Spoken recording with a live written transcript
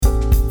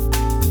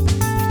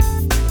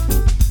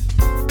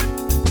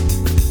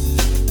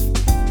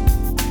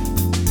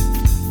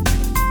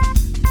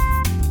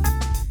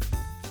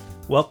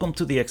Welcome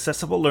to the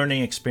Accessible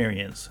Learning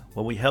Experience,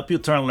 where we help you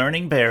turn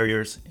learning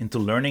barriers into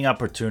learning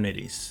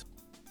opportunities.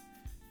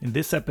 In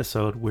this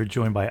episode, we're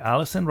joined by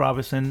Allison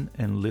Robinson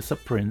and Lisa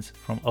Prince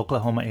from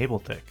Oklahoma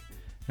AbleTech,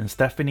 and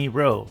Stephanie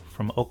Rowe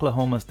from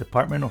Oklahoma's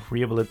Department of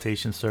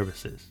Rehabilitation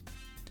Services.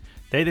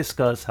 They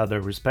discuss how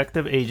their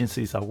respective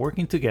agencies are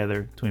working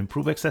together to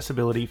improve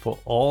accessibility for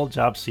all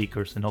job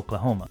seekers in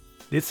Oklahoma.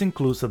 This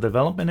includes the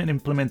development and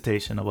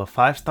implementation of a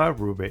 5-star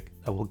rubric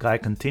that will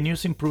guide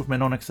continuous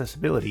improvement on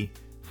accessibility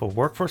for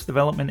workforce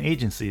development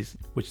agencies,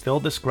 which they'll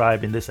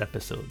describe in this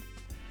episode.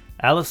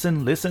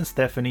 Allison, Liz, and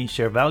Stephanie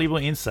share valuable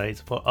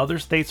insights for other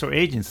states or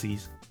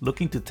agencies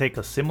looking to take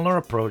a similar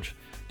approach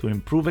to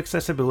improve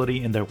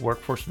accessibility in their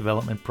workforce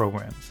development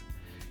programs.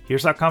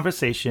 Here's our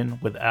conversation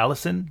with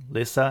Allison,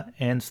 Lisa,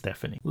 and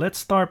Stephanie. Let's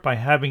start by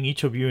having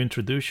each of you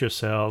introduce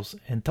yourselves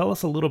and tell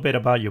us a little bit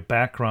about your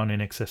background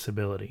in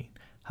accessibility.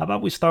 How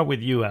about we start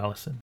with you,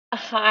 Allison?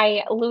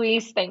 Hi,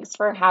 Luis. Thanks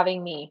for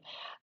having me.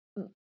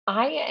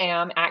 I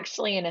am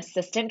actually an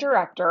assistant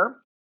director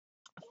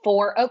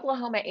for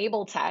Oklahoma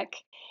AbleTech,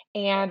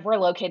 and we're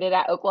located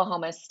at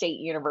Oklahoma State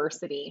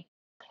University.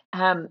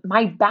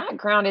 My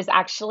background is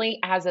actually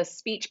as a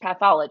speech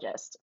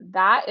pathologist.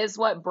 That is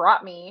what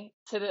brought me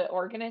to the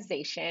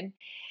organization.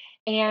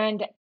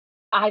 And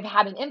I've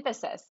had an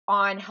emphasis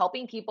on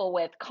helping people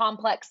with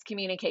complex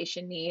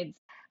communication needs,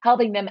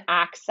 helping them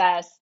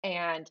access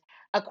and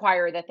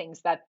acquire the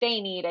things that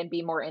they need and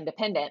be more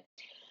independent.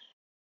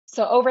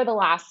 So over the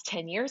last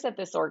 10 years at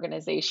this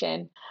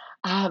organization,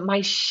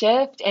 my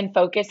shift and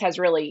focus has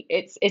really,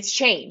 it's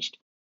changed.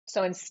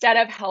 So instead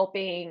of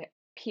helping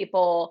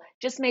people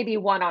just maybe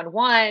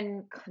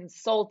one-on-one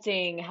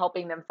consulting,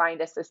 helping them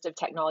find assistive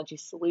technology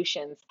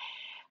solutions,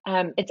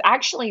 it's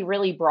actually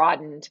really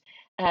broadened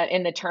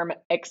in the term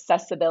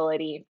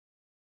accessibility,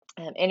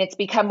 and it's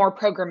become more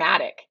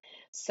programmatic.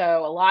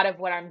 So a lot of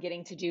what I'm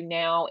getting to do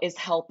now is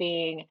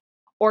helping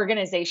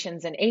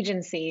organizations and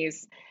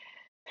agencies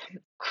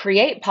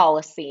create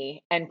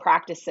policy and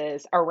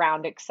practices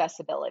around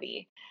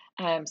accessibility,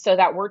 so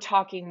that we're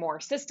talking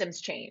more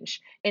systems change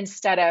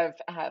instead of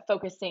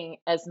focusing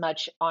as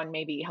much on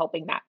maybe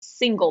helping that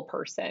single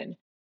person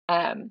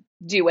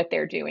do what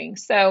they're doing.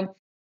 So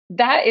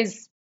that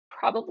is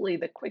probably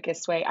the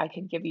quickest way I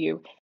can give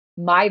you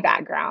my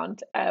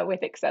background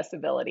with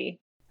accessibility.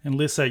 And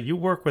Lisa, you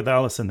work with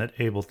Allison at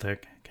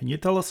AbleTech. Can you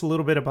tell us a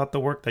little bit about the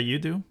work that you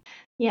do?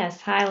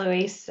 Yes. Hi,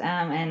 Luis.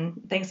 And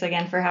thanks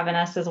again for having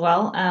us as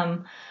well.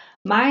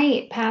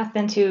 My path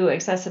into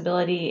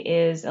accessibility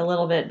is a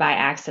little bit by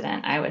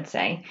accident, I would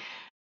say.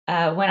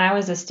 When I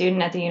was a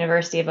student at the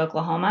University of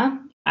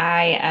Oklahoma,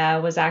 I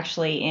was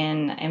actually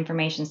in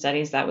information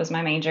studies. That was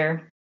my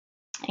major.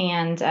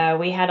 And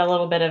we had a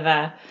little bit of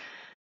a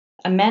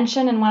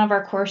mention in one of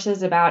our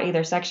courses about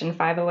either Section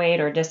 508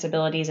 or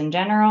disabilities in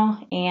general.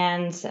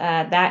 And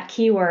that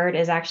keyword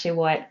is actually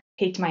what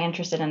piqued my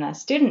interest in a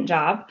student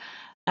job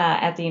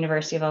at the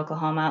University of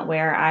Oklahoma,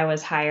 where I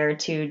was hired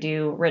to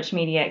do rich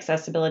media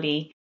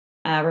accessibility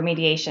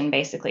remediation,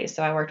 basically.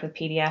 So I worked with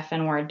PDF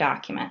and Word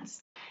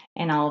documents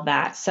and all of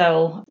that.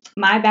 So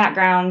my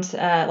background,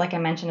 like I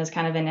mentioned, is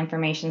kind of in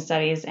information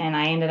studies, and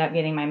I ended up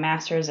getting my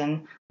master's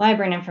in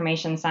library and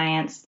information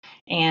science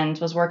and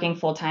was working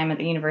full-time at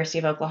the University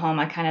of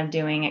Oklahoma, kind of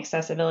doing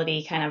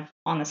accessibility kind of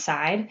on the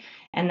side.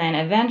 And then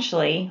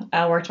eventually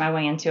worked my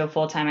way into a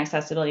full-time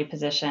accessibility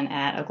position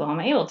at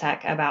Oklahoma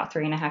AbleTech about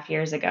 3.5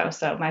 years ago.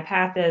 So my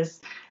path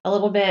is a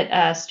little bit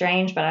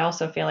strange, but I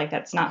also feel like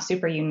that's not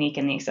super unique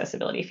in the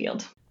accessibility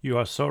field. You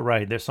are so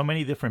right. There's so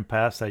many different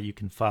paths that you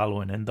can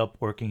follow and end up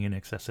working in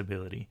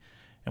accessibility.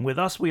 And with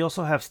us, we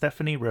also have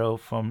Stephanie Rowe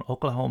from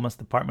Oklahoma's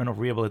Department of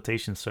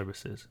Rehabilitation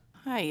Services.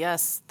 Hi,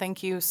 yes.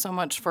 Thank you so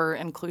much for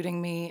including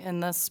me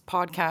in this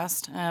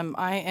podcast.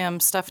 I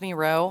am Stephanie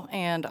Rowe,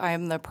 and I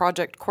am the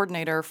project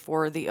coordinator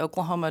for the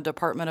Oklahoma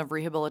Department of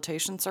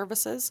Rehabilitation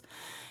Services.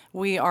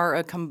 We are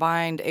a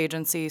combined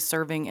agency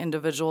serving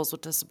individuals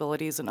with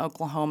disabilities in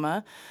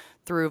Oklahoma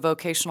through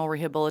vocational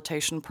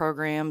rehabilitation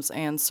programs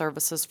and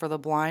services for the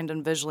blind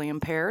and visually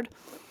impaired.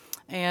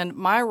 And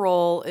my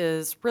role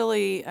is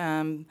really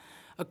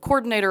a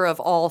coordinator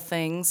of all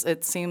things,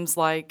 it seems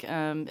like,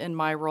 in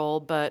my role,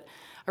 but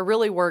I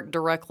really work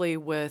directly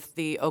with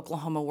the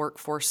Oklahoma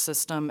workforce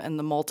system and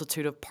the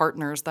multitude of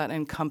partners that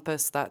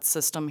encompass that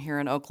system here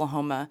in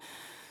Oklahoma.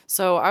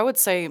 So I would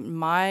say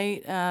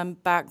my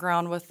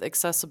background with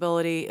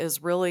accessibility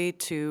is really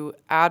to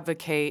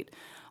advocate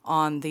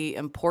on the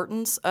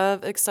importance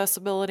of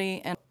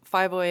accessibility and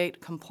 508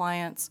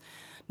 compliance,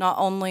 not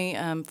only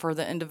for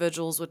the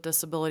individuals with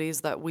disabilities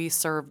that we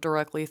serve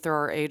directly through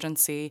our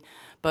agency,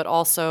 but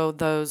also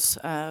those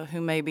who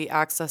may be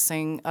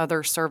accessing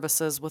other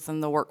services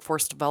within the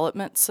workforce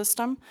development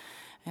system.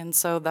 And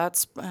so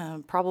that's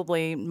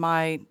probably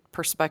my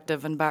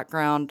perspective and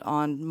background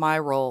on my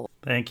role.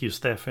 Thank you,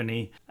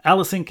 Stephanie.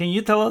 Allison, can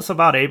you tell us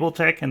about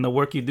AbleTech and the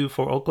work you do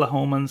for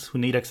Oklahomans who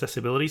need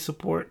accessibility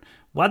support?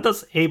 What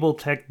does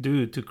AbleTech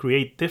do to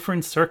create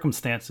different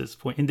circumstances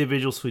for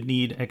individuals who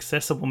need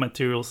accessible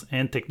materials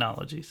and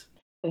technologies?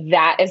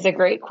 That is a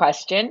great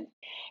question.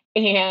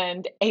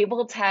 And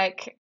Able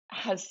Tech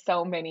has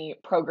so many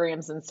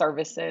programs and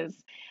services.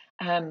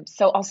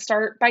 So I'll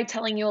start by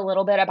telling you a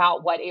little bit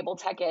about what Able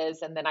Tech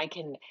is, and then I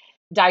can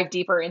dive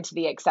deeper into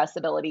the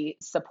accessibility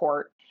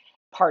support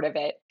part of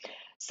it.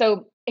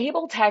 So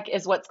Able Tech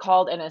is what's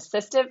called an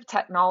Assistive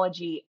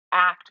Technology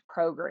Act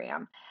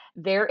program.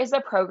 There is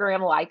a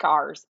program like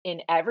ours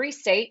in every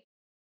state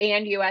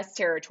and US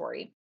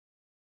territory.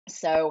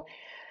 So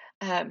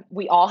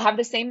we all have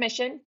the same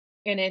mission,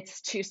 and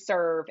it's to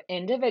serve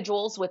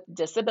individuals with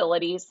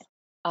disabilities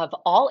of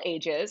all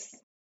ages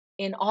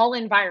in all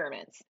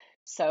environments.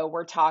 So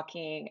we're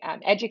talking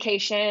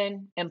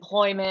education,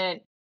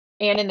 employment,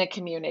 and in the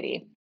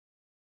community.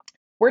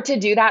 We're to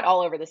do that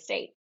all over the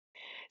state.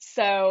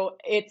 So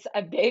it's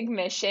a big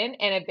mission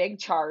and a big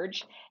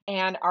charge.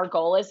 And our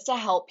goal is to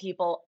help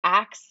people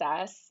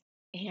access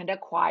and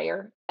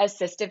acquire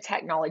assistive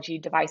technology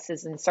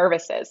devices and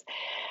services.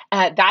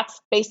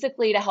 That's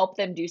basically to help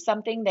them do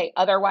something they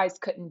otherwise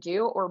couldn't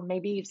do, or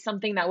maybe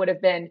something that would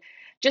have been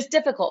just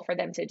difficult for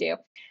them to do.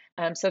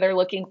 So they're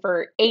looking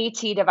for AT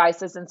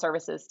devices and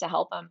services to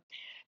help them.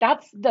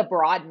 That's the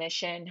broad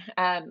mission,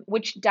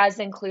 which does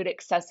include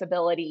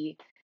accessibility.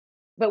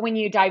 But when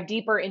you dive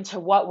deeper into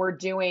what we're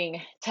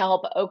doing to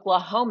help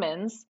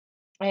Oklahomans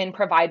and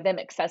provide them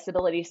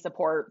accessibility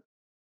support,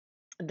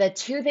 the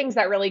two things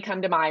that really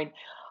come to mind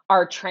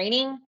are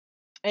training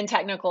and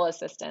technical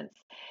assistance.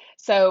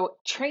 So,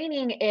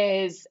 training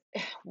is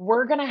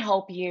we're going to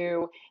help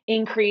you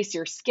increase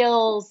your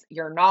skills,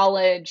 your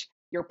knowledge,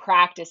 your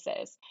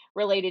practices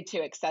related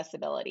to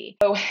accessibility.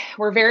 So,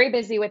 we're very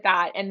busy with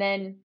that. And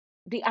then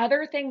the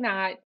other thing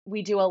that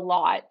we do a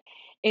lot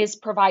is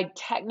provide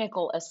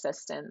technical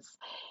assistance.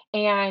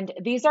 And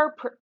these are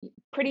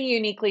pretty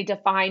uniquely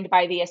defined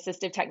by the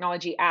Assistive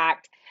Technology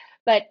Act.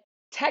 But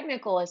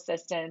technical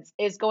assistance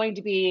is going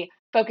to be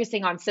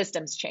focusing on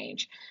systems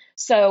change.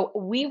 So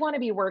we want to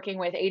be working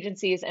with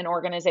agencies and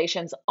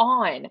organizations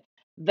on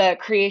the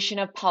creation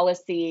of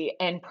policy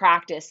and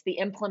practice, the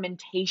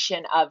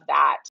implementation of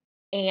that.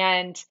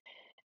 And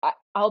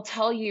I'll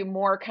tell you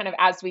more kind of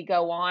as we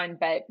go on,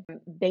 but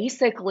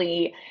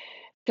basically,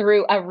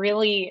 through a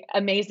really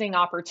amazing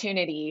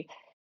opportunity,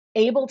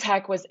 Able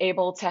Tech was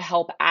able to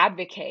help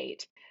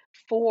advocate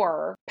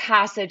for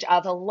passage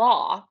of a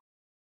law,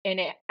 and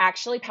it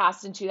actually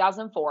passed in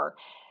 2004,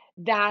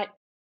 that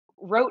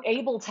wrote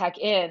Able Tech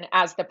in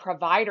as the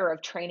provider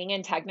of training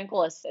and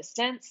technical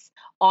assistance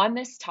on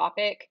this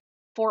topic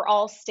for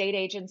all state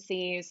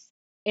agencies,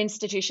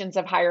 institutions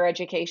of higher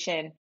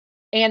education,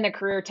 and the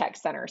career tech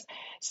centers.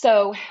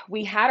 So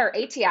we had our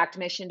AT Act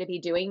mission to be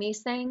doing these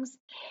things.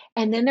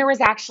 And then there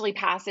was actually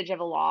passage of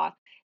a law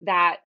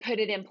that put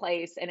it in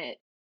place. And it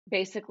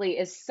basically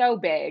is so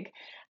big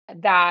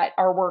that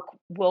our work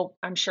will,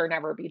 I'm sure,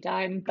 never be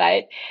done.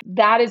 But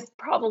that is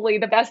probably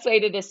the best way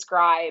to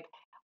describe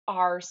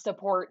our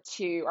support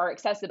to our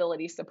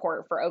accessibility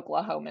support for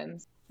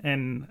Oklahomans.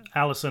 And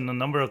Allison, a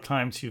number of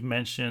times you've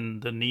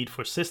mentioned the need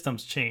for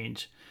systems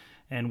change.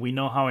 And we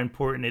know how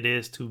important it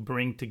is to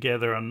bring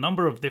together a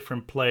number of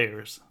different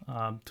players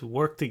to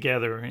work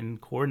together in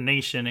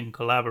coordination and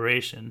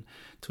collaboration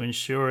to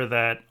ensure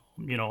that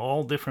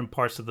all different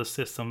parts of the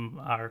system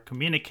are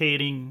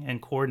communicating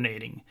and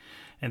coordinating.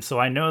 And so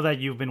I know that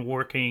you've been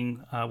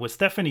working with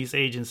Stephanie's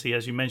agency.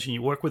 As you mentioned,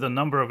 you work with a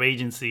number of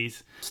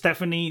agencies.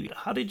 Stephanie,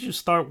 how did you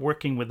start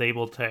working with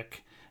Able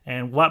Tech?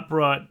 And what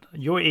brought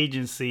your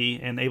agency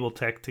and Able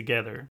Tech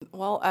together?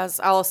 Well, as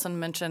Allison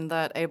mentioned,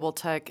 that Able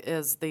Tech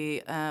is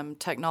the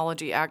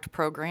Technology Act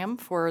program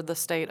for the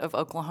state of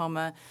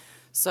Oklahoma.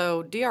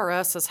 So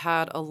DRS has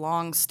had a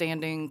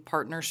long-standing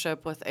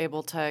partnership with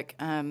Able Tech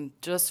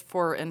just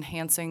for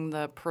enhancing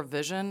the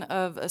provision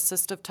of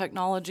assistive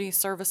technology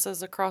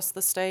services across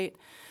the state.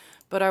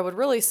 But I would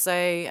really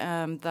say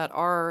that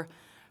our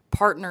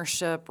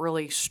partnership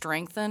really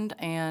strengthened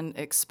and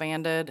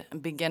expanded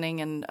beginning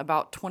in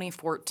about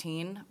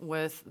 2014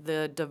 with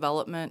the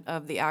development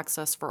of the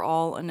Access for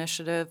All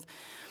initiative.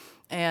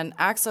 And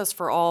Access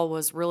for All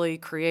was really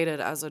created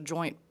as a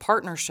joint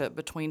partnership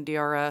between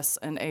DRS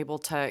and Able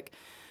Tech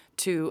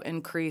to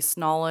increase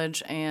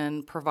knowledge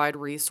and provide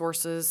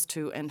resources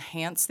to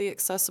enhance the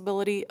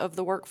accessibility of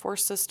the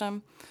workforce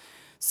system.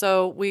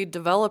 So we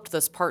developed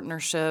this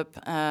partnership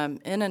in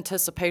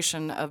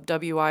anticipation of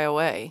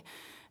WIOA.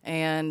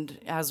 And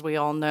as we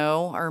all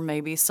know, or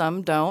maybe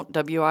some don't,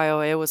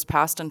 WIOA was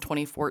passed in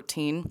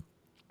 2014.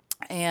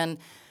 And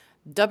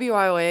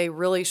WIOA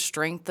really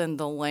strengthened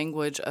the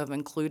language of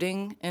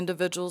including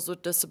individuals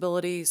with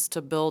disabilities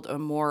to build a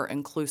more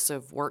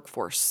inclusive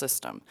workforce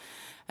system.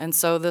 And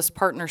so this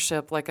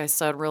partnership, like I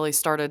said, really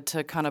started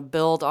to kind of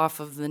build off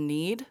of the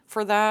need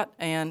for that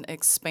and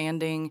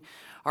expanding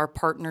our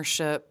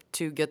partnership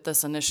to get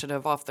this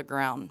initiative off the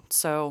ground.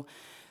 So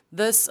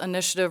this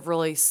initiative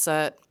really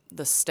set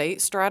the state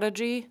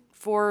strategy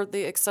for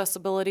the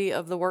accessibility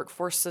of the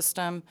workforce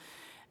system.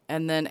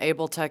 And then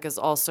Able Tech is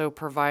also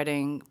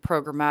providing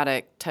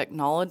programmatic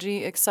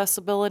technology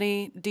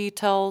accessibility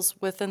details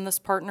within this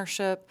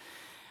partnership.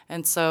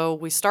 And so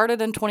we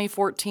started in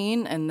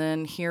 2014, and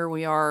then here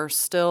we are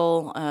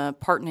still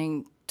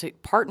partnering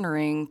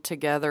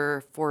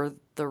together for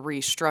the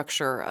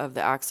restructure of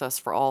the Access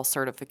for All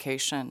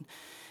certification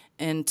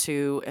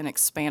into an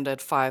expanded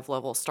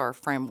 5-level STAR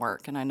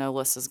framework. And I know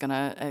Liz is going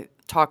to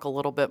talk a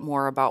little bit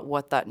more about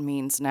what that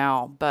means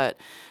now, but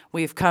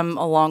we've come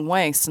a long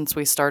way since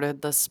we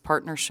started this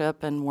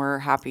partnership, and we're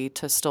happy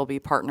to still be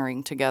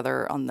partnering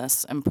together on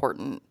this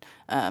important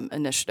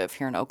initiative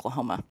here in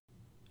Oklahoma.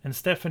 And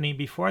Stephanie,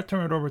 before I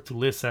turn it over to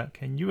Lisa,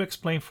 can you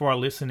explain for our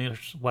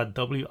listeners what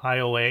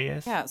WIOA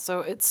is? Yeah, so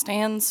it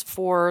stands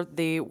for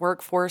the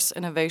Workforce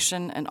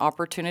Innovation and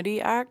Opportunity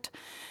Act,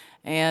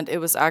 and it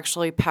was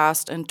actually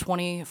passed in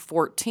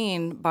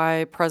 2014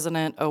 by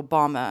President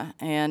Obama,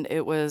 and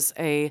it was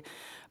a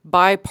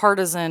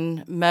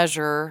bipartisan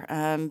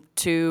measure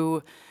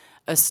to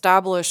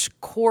establish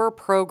core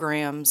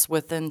programs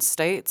within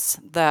states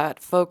that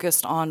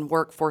focused on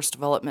workforce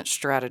development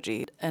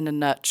strategy in a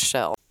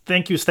nutshell.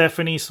 Thank you,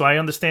 Stephanie. So I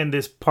understand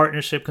this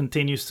partnership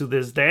continues to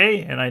this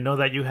day, and I know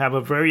that you have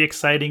a very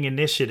exciting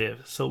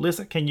initiative. So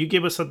Lisa, can you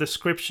give us a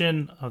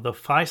description of the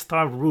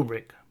 5-star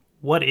rubric?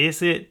 What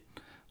is it?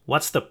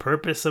 What's the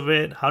purpose of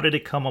it? How did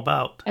it come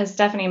about? As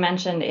Stephanie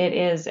mentioned, it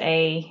is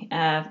the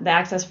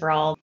Access for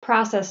All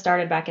process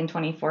started back in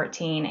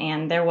 2014,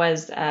 and there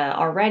was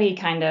already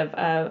kind of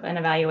an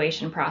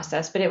evaluation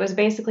process, but it was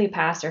basically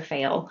pass or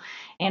fail.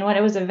 And what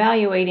it was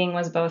evaluating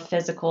was both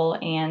physical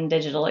and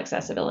digital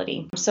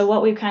accessibility. So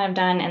what we've kind of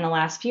done in the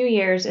last few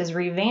years is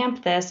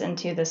revamp this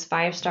into this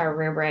 5-star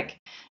rubric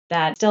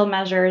that still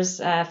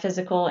measures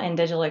physical and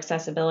digital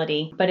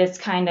accessibility, but it's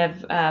kind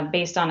of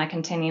based on a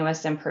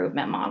continuous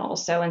improvement model.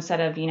 So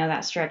instead of,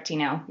 that strict,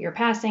 you're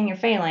passing, you're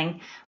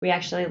failing, we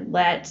actually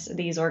let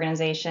these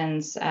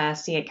organizations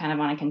see it kind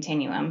of on a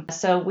continuum.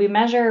 So we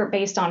measure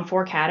based on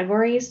 4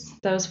 categories.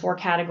 Those 4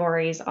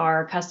 categories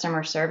are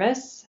customer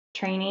service,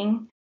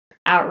 training,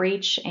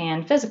 outreach,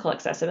 and physical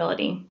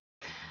accessibility.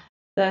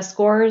 The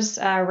scores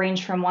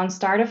range from 1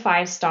 star to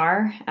 5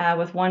 star,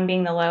 with 1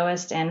 being the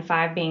lowest and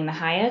 5 being the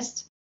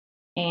highest.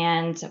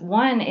 And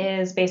 1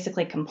 is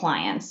basically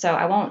compliance. So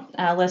I won't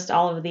list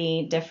all of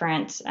the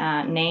different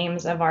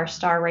names of our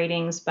star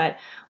ratings, but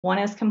 1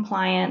 is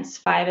compliance,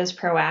 5 is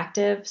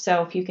proactive.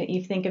 So if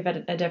you think of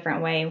it a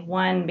different way,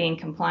 1 being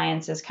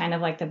compliance is kind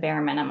of like the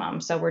bare minimum.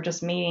 So we're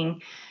just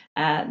meeting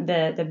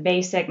the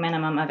basic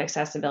minimum of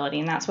accessibility,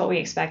 and that's what we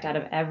expect out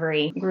of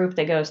every group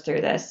that goes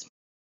through this.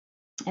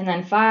 And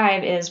then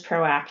 5 is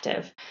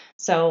proactive.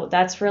 So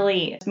that's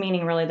really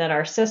meaning that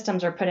our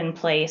systems are put in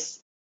place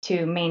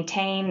to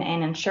maintain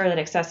and ensure that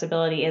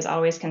accessibility is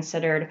always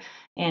considered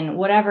in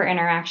whatever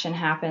interaction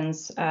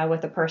happens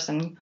with a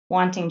person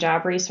wanting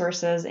job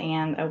resources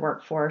and a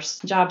workforce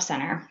job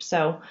center.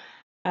 So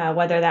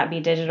whether that be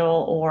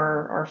digital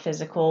or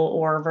physical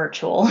or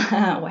virtual,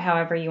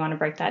 however you want to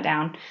break that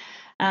down.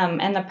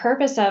 And the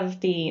purpose of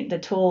the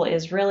tool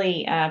is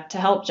really to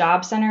help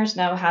job centers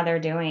know how they're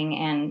doing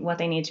and what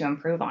they need to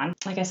improve on.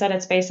 Like I said,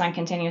 it's based on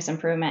continuous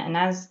improvement. And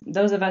as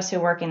those of us who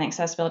work in the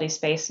accessibility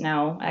space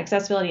know,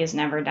 accessibility is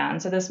never done.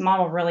 So this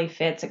model really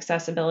fits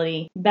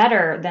accessibility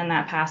better than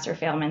that pass or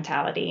fail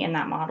mentality in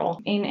that model.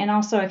 And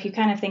also, if you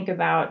kind of think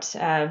about,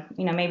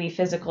 maybe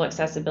physical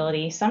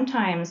accessibility,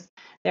 sometimes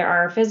there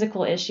are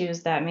physical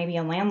issues that maybe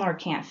a landlord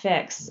can't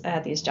fix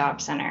at these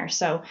job centers.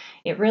 So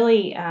it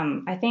really,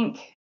 I think,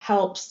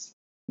 helps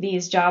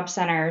these job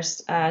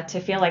centers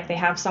to feel like they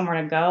have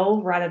somewhere to go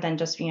rather than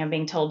just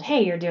being told,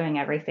 hey, you're doing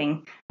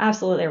everything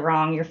absolutely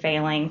wrong, you're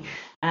failing.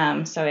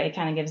 So it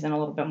kind of gives them a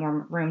little bit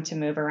more room to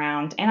move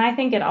around. And I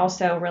think it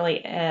also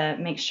really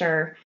makes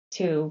sure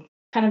to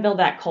kind of build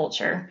that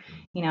culture,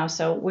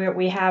 so we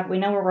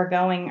know where we're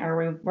going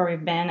or where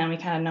we've been, and we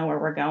kind of know where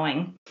we're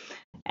going.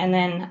 And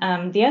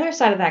then the other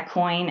side of that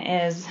coin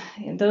is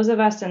those of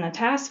us in the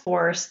task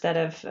force that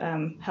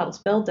have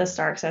helped build this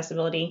STAR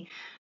accessibility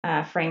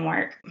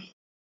framework.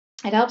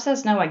 It helps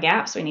us know what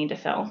gaps we need to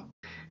fill.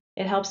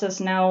 It helps us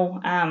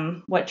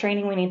know what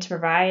training we need to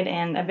provide.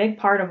 And a big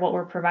part of what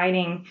we're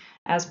providing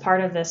as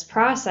part of this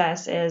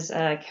process is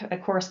a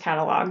course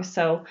catalog.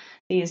 So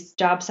these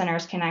job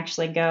centers can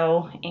actually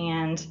go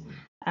and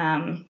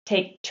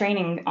take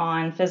training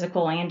on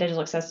physical and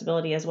digital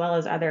accessibility as well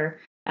as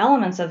other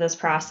elements of this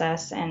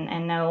process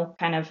and know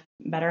kind of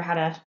better how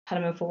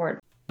to move forward.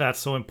 That's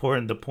so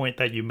important, the point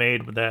that you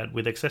made, that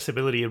with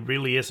accessibility, it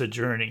really is a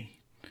journey.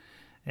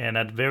 And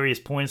at various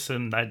points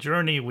in that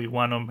journey, we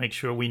want to make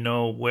sure we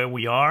know where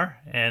we are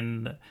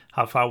and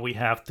how far we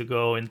have to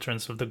go in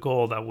terms of the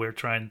goal that we're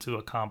trying to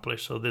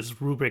accomplish. So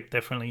this rubric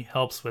definitely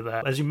helps with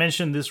that. As you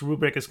mentioned, this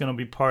rubric is going to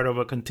be part of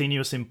a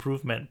continuous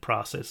improvement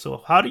process.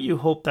 So how do you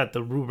hope that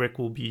the rubric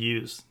will be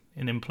used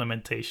in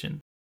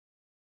implementation?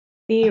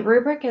 The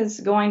rubric is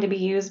going to be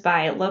used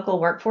by local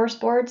workforce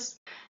boards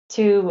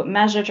to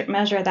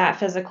measure that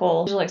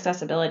physical visual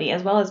accessibility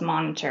as well as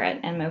monitor it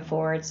and move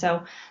forward.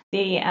 So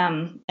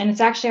and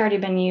it's actually already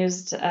been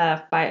used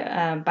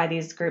by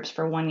these groups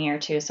for 1 year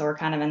too. So we're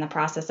kind of in the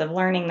process of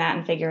learning that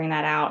and figuring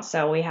that out.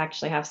 So we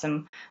actually have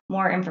some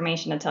more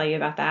information to tell you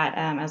about that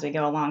as we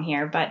go along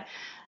here. But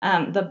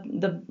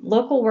the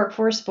local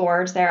workforce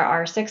boards, there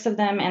are 6 of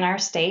them in our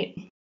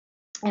state,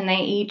 and they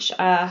each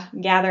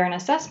gather an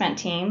assessment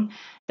team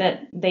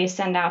that they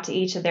send out to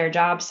each of their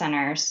job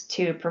centers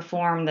to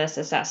perform this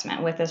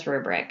assessment with this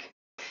rubric.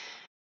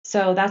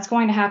 So that's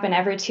going to happen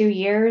every 2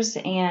 years,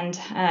 and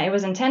it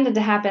was intended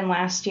to happen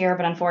last year,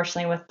 but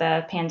unfortunately with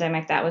the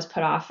pandemic that was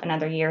put off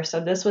another year. So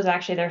this was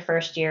actually their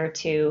first year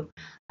to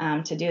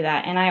do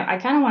that. And I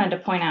kind of wanted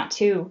to point out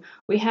too,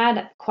 we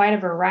had quite a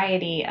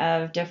variety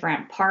of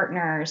different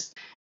partners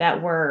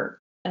that were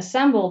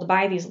assembled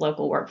by these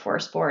local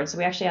workforce boards.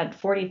 We actually had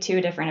 42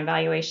 different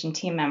evaluation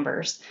team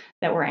members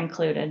that were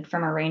included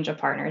from a range of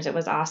partners. It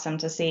was awesome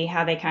to see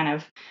how they kind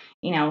of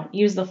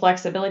use the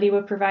flexibility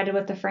we provided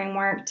with the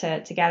framework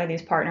to gather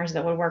these partners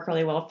that would work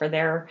really well for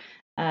their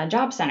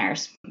job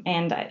centers.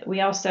 And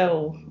we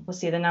also, we'll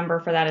see the number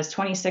for that is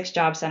 26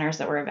 job centers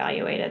that were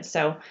evaluated.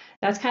 So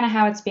that's kind of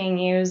how it's being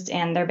used.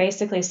 And they're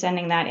basically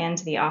sending that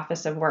into the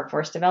Office of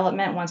Workforce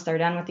Development once they're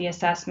done with the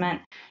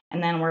assessment.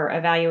 And then we're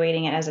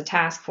evaluating it as a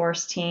task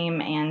force team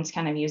and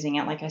kind of using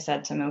it, like I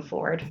said, to move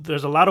forward.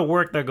 There's a lot of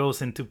work that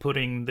goes into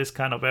putting this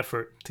kind of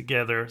effort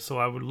together. So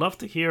I would love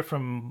to hear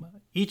from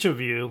each of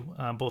you,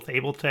 both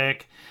Able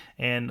Tech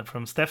and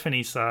from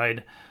Stephanie's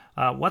side.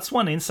 What's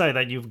one insight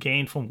that you've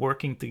gained from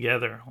working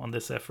together on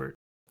this effort?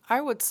 I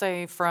would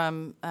say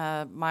from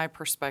my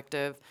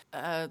perspective,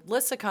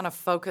 Lissa kind of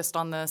focused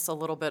on this a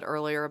little bit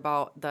earlier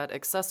about that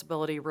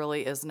accessibility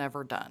really is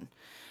never done.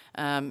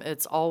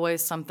 It's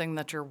always something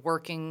that you're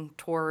working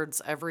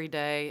towards every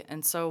day.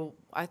 And so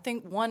I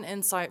think one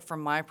insight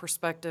from my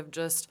perspective,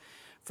 just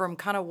from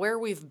kind of where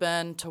we've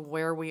been to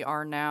where we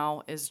are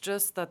now, is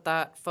just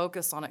that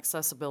focus on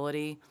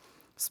accessibility,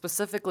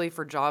 specifically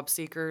for job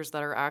seekers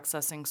that are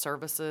accessing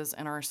services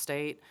in our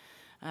state,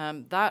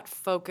 that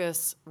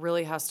focus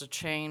really has to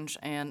change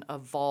and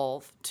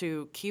evolve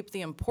to keep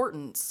the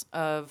importance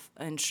of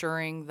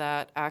ensuring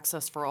that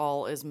access for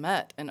all is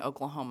met in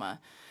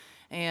Oklahoma.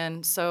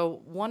 And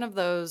so one of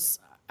those,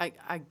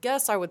 I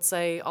guess I would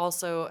say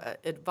also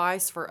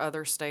advice for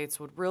other states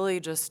would really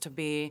just to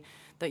be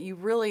that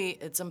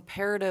it's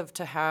imperative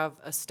to have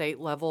a state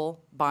level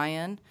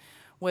buy-in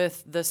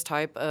with this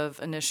type of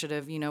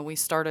initiative. We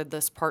started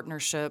this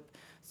partnership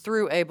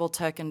through Able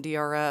Tech and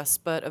DRS,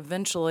 but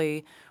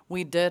eventually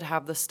we did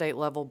have the state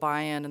level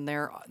buy-in, and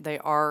they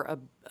are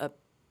a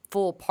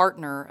full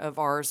partner of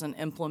ours in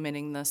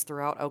implementing this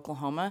throughout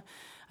Oklahoma.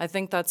 I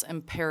think that's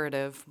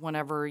imperative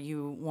whenever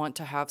you want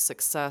to have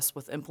success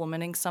with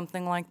implementing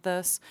something like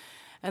this.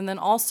 And then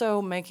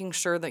also making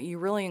sure that you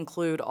really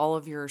include all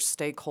of your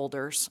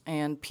stakeholders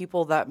and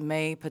people that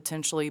may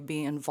potentially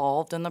be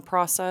involved in the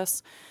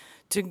process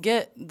to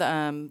get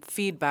the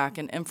feedback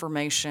and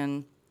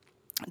information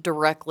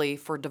directly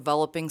for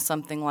developing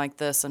something like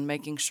this and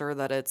making sure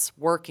that it's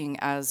working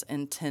as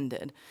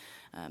intended.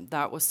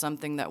 That was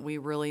something that we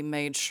really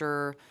made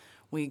sure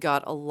we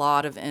got a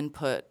lot of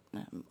input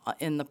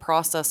in the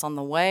process on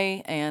the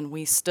way, and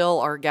we still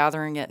are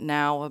gathering it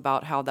now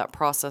about how that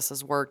process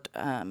has worked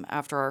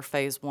after our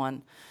phase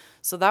 1.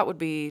 So that would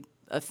be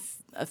a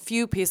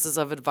few pieces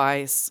of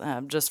advice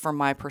just from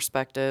my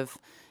perspective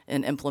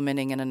in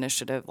implementing an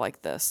initiative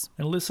like this.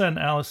 And Lissa and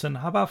Allison,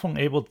 how about from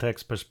Able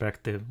Tech's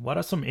perspective? What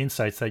are some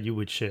insights that you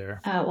would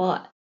share?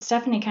 Well,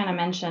 Stephanie kind of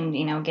mentioned,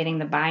 getting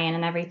the buy-in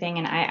and everything,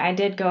 and I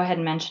did go ahead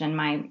and mention in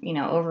my,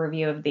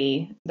 overview of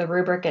the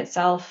rubric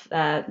itself,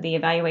 the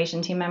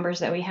evaluation team members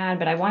that we had,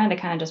 but I wanted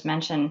to kind of just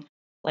mention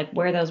like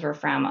where those were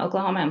from.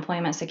 Oklahoma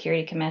Employment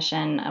Security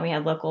Commission, we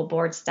had local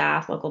board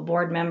staff, local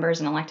board members,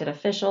 and elected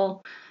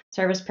official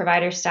service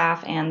provider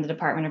staff, and the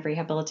Department of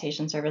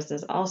Rehabilitation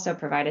Services also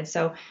provided.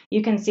 So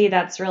you can see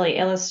that's really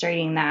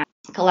illustrating that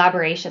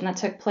collaboration that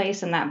took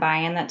place and that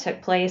buy-in that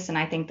took place, and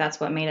I think that's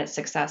what made it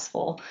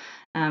successful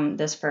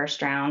this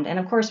first round. And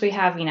of course, we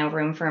have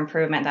room for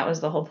improvement. That was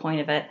the whole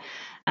point of it.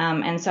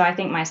 And so I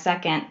think my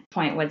second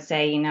point would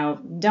say,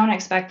 don't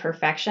expect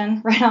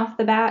perfection right off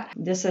the bat.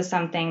 This is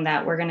something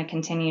that we're going to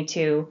continue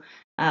to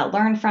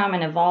learn from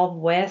and evolve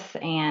with,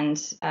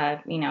 and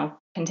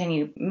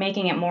continue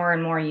making it more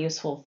and more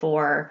useful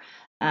for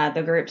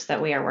the groups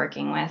that we are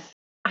working with.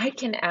 I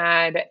can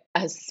add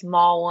a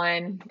small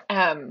one.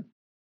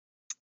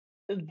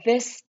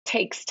 This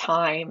takes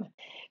time.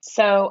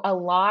 So a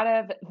lot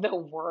of the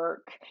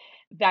work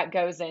that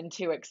goes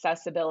into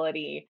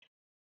accessibility,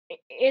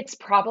 it's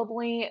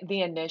probably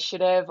the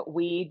initiative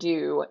we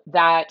do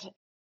that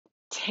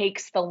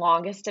takes the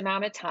longest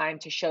amount of time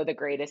to show the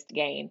greatest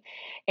gain.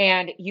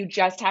 And you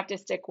just have to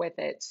stick with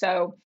it.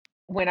 So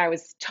when I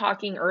was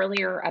talking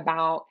earlier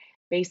about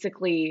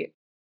basically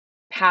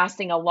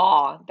passing a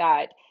law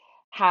that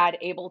had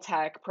Able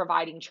Tech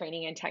providing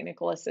training and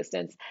technical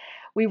assistance,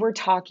 we were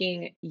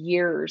talking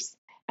years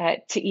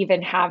to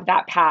even have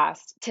that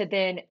passed, to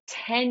then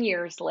 10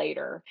 years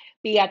later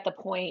be at the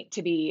point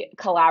to be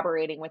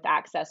collaborating with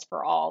Access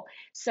for All.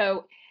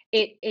 So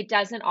it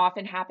doesn't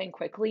often happen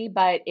quickly,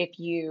 but if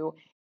you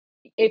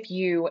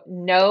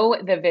know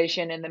the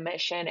vision and the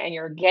mission and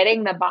you're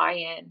getting the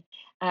buy-in,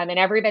 and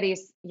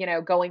everybody's,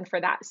 going for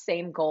that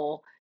same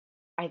goal,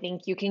 I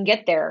think you can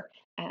get there.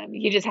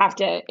 You just have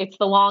to, it's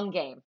the long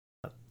game.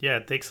 Yeah,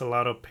 it takes a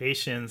lot of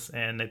patience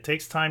and it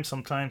takes time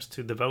sometimes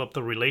to develop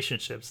the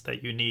relationships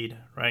that you need,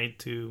 right?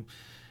 To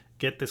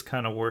get this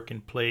kind of work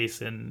in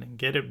place and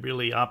get it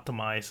really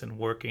optimized and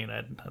working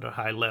at a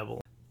high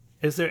level.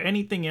 Is there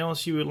anything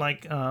else you would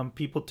like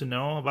people to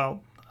know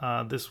about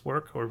this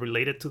work or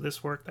related to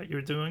this work that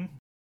you're doing?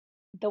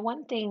 The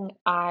one thing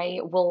I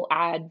will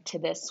add to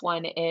this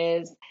one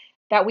is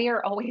that we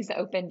are always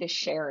open to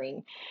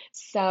sharing.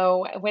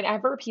 So,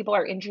 whenever people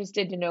are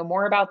interested to know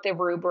more about the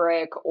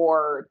rubric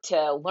or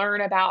to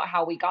learn about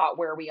how we got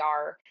where we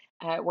are,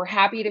 we're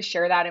happy to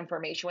share that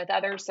information with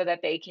others so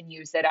that they can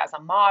use it as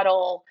a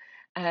model,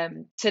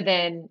 to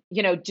then,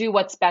 do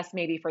what's best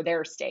maybe for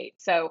their state.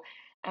 So,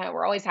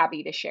 we're always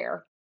happy to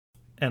share.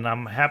 And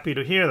I'm happy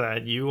to hear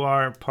that. You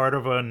are part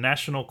of a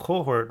national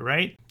cohort,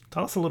 right?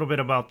 Tell us a little bit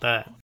about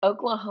that.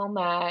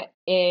 Oklahoma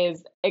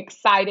is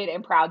excited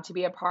and proud to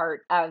be a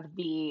part of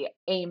the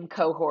AIM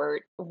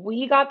cohort.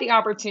 We got the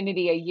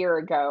opportunity a year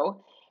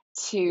ago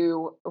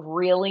to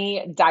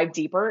really dive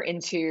deeper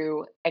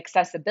into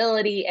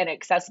accessibility and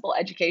accessible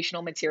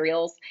educational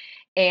materials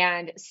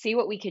and see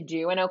what we could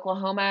do in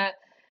Oklahoma,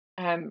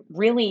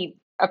 really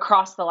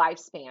across the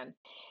lifespan.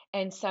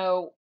 And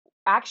so,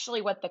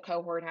 actually, what the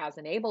cohort has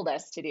enabled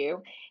us to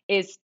do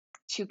is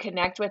to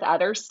connect with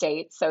other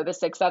states, so the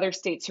 6 other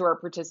states who are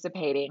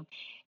participating,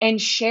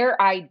 and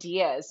share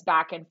ideas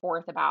back and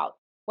forth about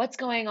what's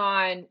going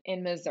on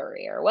in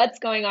Missouri or what's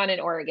going on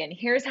in Oregon.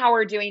 Here's how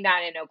we're doing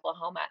that in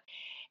Oklahoma.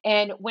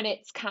 And when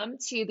it's come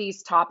to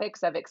these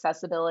topics of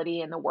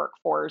accessibility in the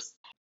workforce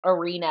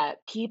arena,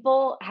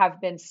 people have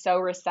been so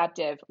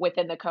receptive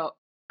within the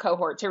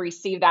cohort to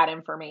receive that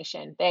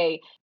information.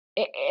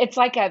 It's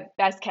like a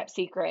best kept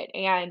secret.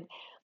 And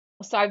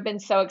so I've been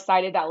so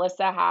excited that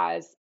Lissa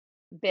has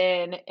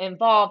been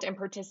involved in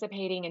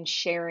participating and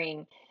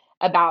sharing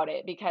about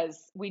it,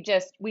 because we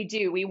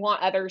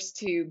want others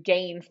to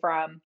gain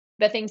from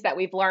the things that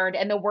we've learned.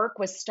 And the work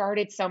was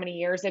started so many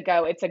years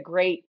ago. It's a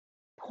great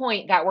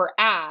point that we're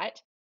at,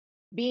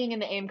 being in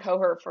the AIM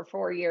cohort for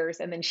 4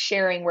 years and then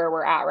sharing where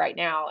we're at right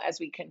now as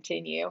we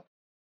continue.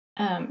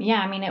 Yeah,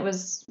 I mean, it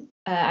was,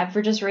 I've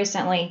just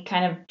recently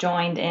kind of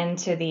joined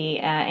into the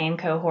AIM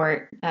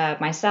cohort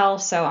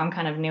myself, so I'm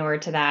kind of newer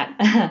to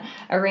that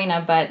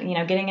arena, but,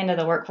 getting into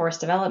the workforce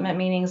development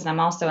meetings, and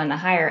I'm also in the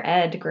higher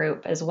ed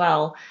group as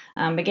well.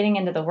 But getting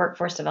into the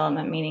workforce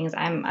development meetings,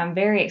 I'm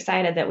very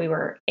excited that we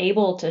were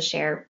able to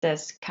share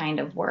this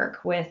kind of work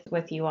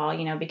with you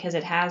all, because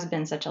it has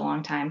been such a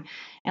long time.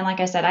 And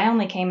like I said, I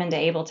only came into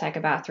Able Tech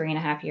about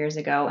 3.5 years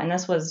ago, and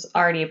this was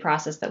already a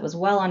process that was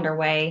well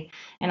underway,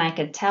 and I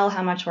could tell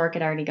how much work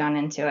had already gone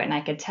into it, and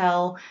I could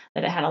tell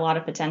that it had a lot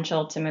of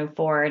potential to move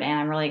forward, and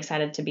I'm really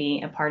excited to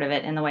be a part of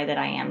it in the way that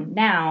I am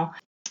now.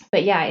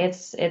 But yeah,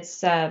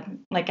 it's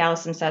like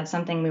Allison said,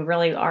 something we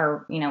really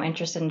are,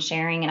 interested in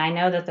sharing. And I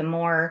know that the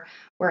more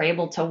we're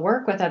able to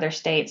work with other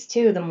states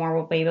too, the more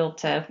we'll be able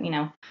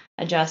to,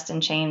 adjust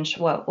and change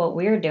what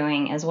we're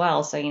doing as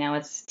well. So,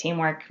 it's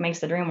teamwork makes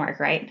the dream work,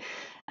 right?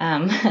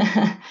 Um,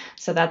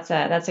 so that's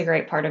a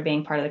great part of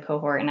being part of the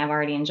cohort, and I've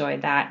already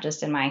enjoyed that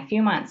just in my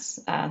few months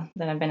that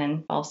I've been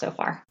involved so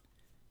far.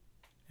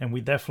 And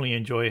we definitely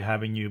enjoy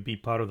having you be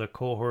part of the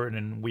cohort,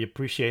 and we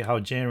appreciate how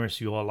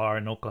generous you all are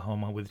in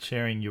Oklahoma with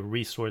sharing your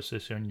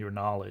resources and your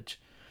knowledge.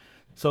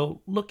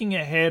 So, looking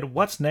ahead,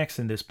 what's next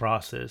in this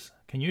process?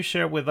 Can you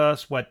share with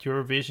us what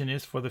your vision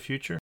is for the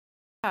future?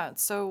 Yeah,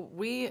 so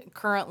we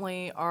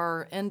currently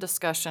are in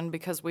discussion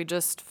because we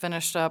just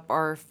finished up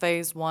our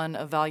phase 1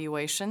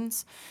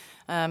 evaluations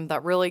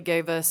that really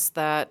gave us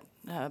that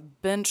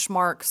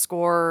benchmark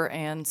score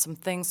and some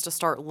things to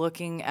start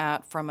looking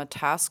at from a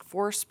task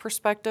force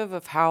perspective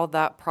of how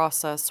that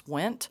process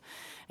went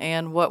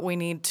and what we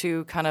need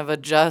to kind of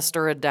adjust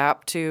or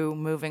adapt to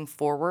moving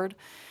forward.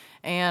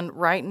 And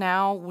right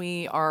now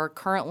we are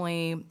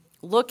currently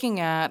looking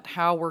at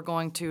how we're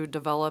going to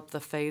develop the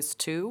phase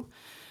 2.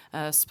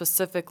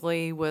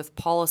 Specifically with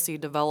policy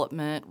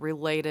development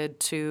related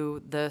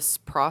to this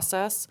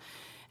process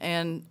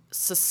and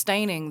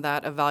sustaining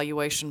that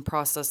evaluation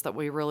process that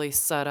we really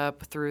set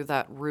up through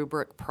that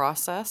rubric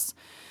process.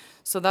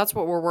 So that's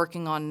what we're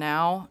working on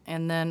now.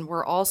 And then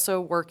we're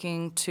also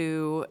working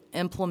to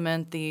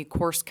implement the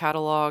course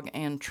catalog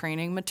and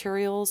training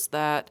materials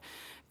that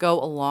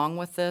go along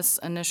with this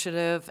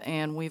initiative.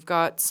 And we've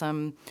got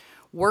some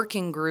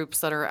working groups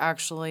that are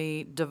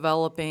actually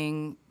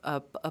developing a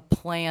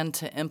plan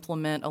to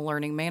implement a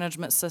learning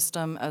management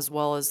system, as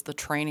well as the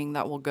training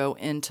that will go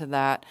into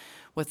that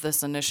with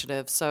this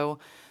initiative. So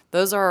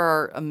those are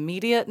our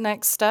immediate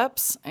next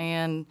steps,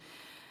 and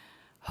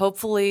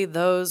hopefully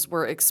those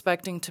we're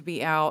expecting to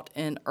be out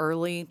in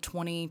early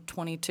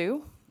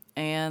 2022.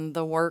 and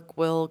the work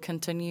will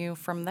continue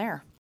from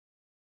there.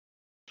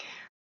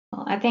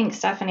 Well, I think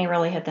Stephanie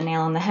really hit the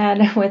nail on the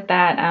head with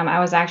that.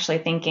 I was actually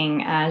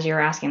thinking, as you were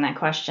asking that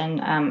question,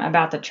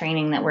 about the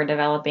training that we're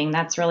developing.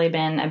 That's really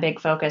been a big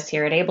focus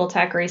here at Able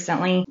Tech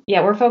recently.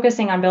 Yeah, we're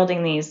focusing on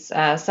building these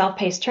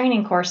self-paced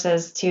training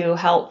courses to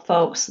help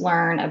folks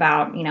learn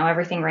about,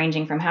 everything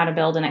ranging from how to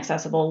build an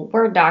accessible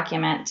Word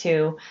document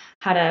to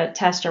how to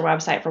test your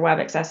website for web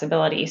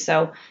accessibility.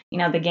 So,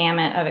 the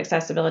gamut of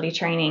accessibility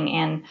training.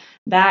 And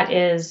that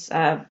is,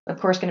 of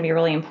course, going to be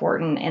really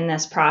important in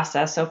this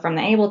process. So from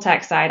the Able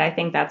Tech side, I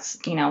think that's,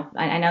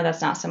 I know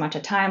that's not so much a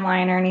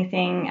timeline or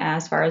anything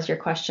as far as your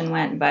question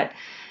went, but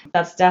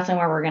that's definitely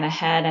where we're going to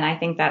head. And I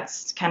think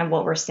that's kind of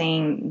what we're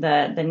seeing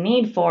the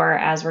need for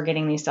as we're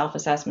getting these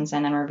self-assessments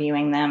in and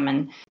reviewing them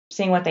and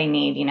seeing what they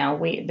need.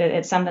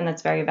 It's something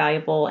that's very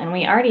valuable. And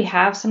we already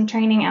have some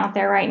training out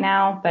there right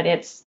now, but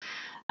it's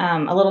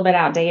a little bit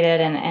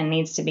outdated and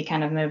needs to be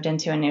kind of moved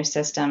into a new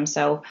system.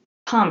 So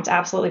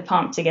absolutely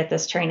pumped to get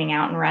this training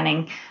out and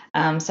running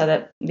so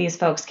that these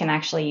folks can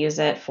actually use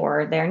it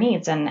for their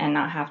needs and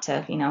not have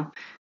to,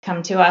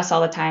 come to us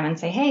all the time and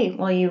say, hey,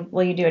 will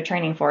you do a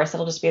training for us?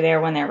 It'll just be there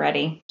when they're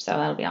ready. So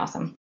that'll be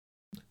awesome.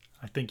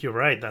 I think you're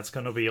right. That's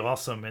going to be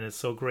awesome. And it's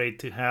so great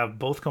to have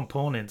both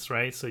components,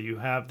 right? So you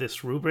have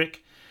this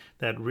rubric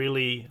that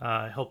really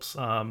helps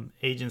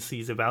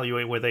agencies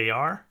evaluate where they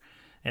are.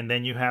 And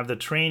then you have the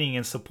training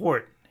and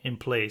support in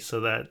place so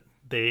that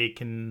they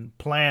can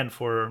plan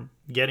for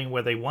getting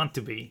where they want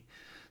to be.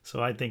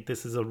 So I think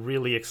this is a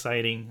really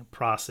exciting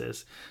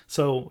process.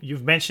 So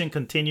you've mentioned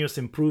continuous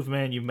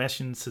improvement, you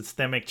mentioned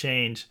systemic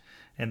change,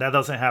 and that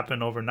doesn't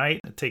happen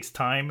overnight. It takes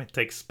time, it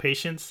takes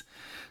patience.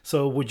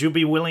 So would you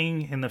be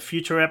willing in a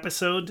future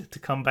episode to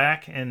come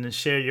back and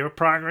share your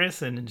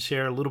progress and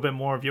share a little bit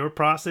more of your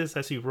process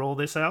as you roll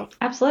this out?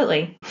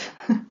 Absolutely.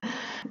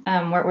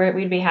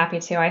 We'd be happy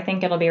to. I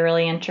think it'll be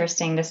really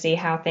interesting to see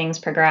how things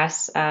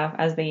progress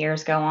as the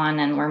years go on,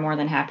 and we're more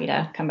than happy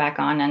to come back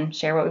on and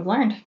share what we've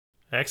learned.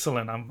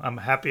 Excellent. I'm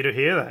happy to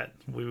hear that.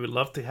 We would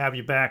love to have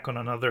you back on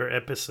another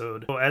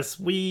episode. So as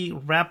we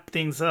wrap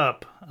things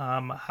up,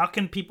 how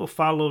can people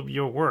follow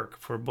your work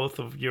for both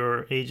of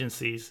your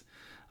agencies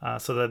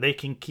so that they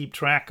can keep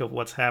track of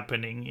what's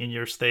happening in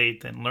your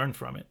state and learn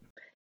from it?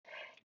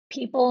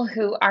 People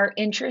who are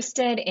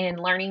interested in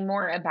learning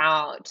more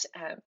about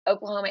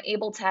Oklahoma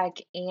Able Tech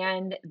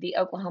and the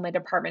Oklahoma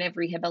Department of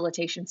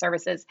Rehabilitation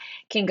Services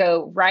can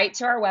go right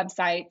to our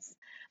websites.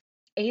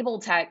 Able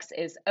Tech's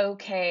is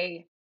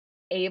okabletech.org,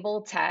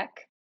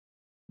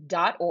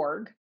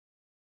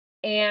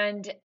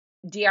 and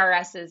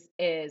DRS's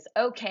is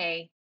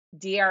okdrs.gov.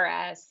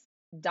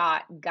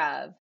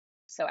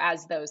 So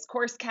as those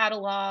course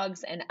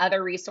catalogs and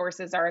other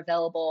resources are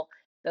available,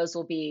 those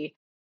will be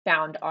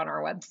found on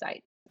our website.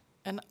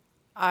 And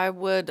I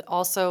would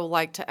also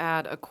like to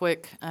add a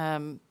quick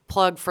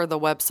plug for the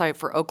website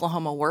for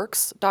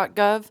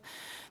oklahomaworks.gov.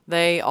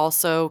 They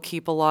also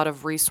keep a lot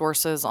of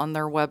resources on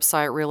their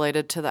website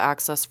related to the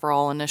Access for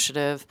All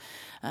initiative,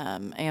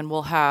 and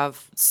we'll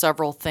have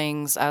several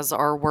things as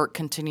our work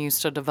continues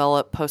to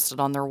develop posted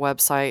on their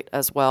website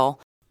as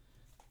well.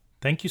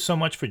 Thank you so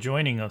much for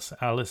joining us,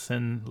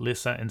 Allison,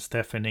 Lisa, and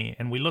Stephanie,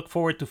 and we look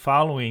forward to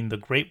following the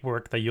great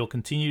work that you'll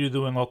continue to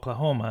do in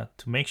Oklahoma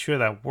to make sure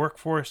that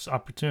workforce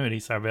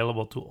opportunities are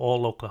available to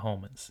all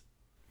Oklahomans.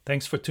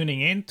 Thanks for tuning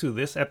in to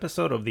this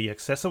episode of the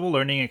Accessible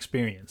Learning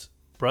Experience,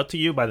 brought to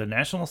you by the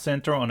National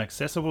Center on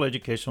Accessible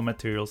Educational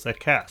Materials at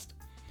CAST.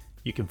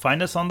 You can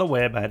find us on the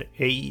web at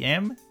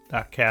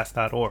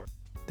aem.cast.org.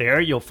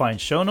 There you'll find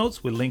show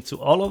notes with links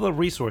to all of the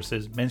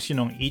resources mentioned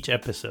on each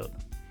episode.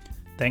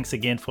 Thanks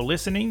again for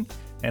listening,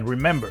 and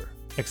remember,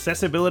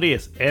 accessibility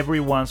is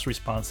everyone's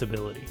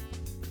responsibility.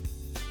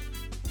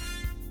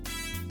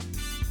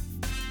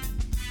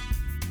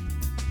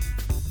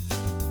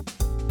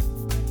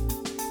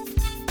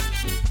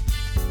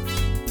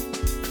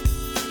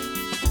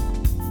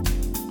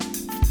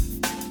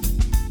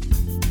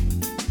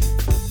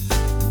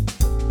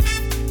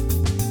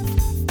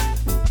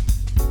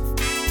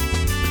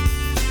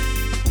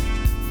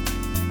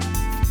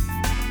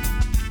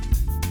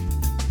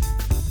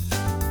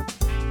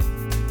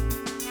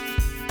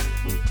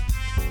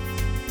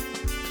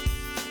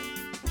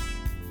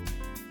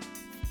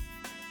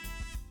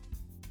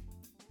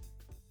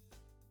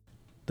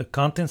 The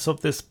contents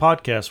of this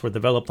podcast were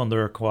developed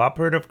under a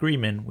cooperative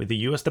agreement with the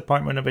U.S.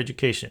 Department of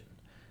Education.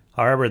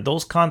 However,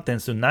 those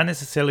contents do not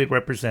necessarily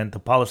represent the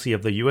policy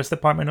of the U.S.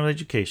 Department of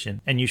Education,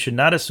 and you should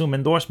not assume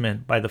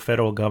endorsement by the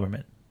federal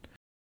government.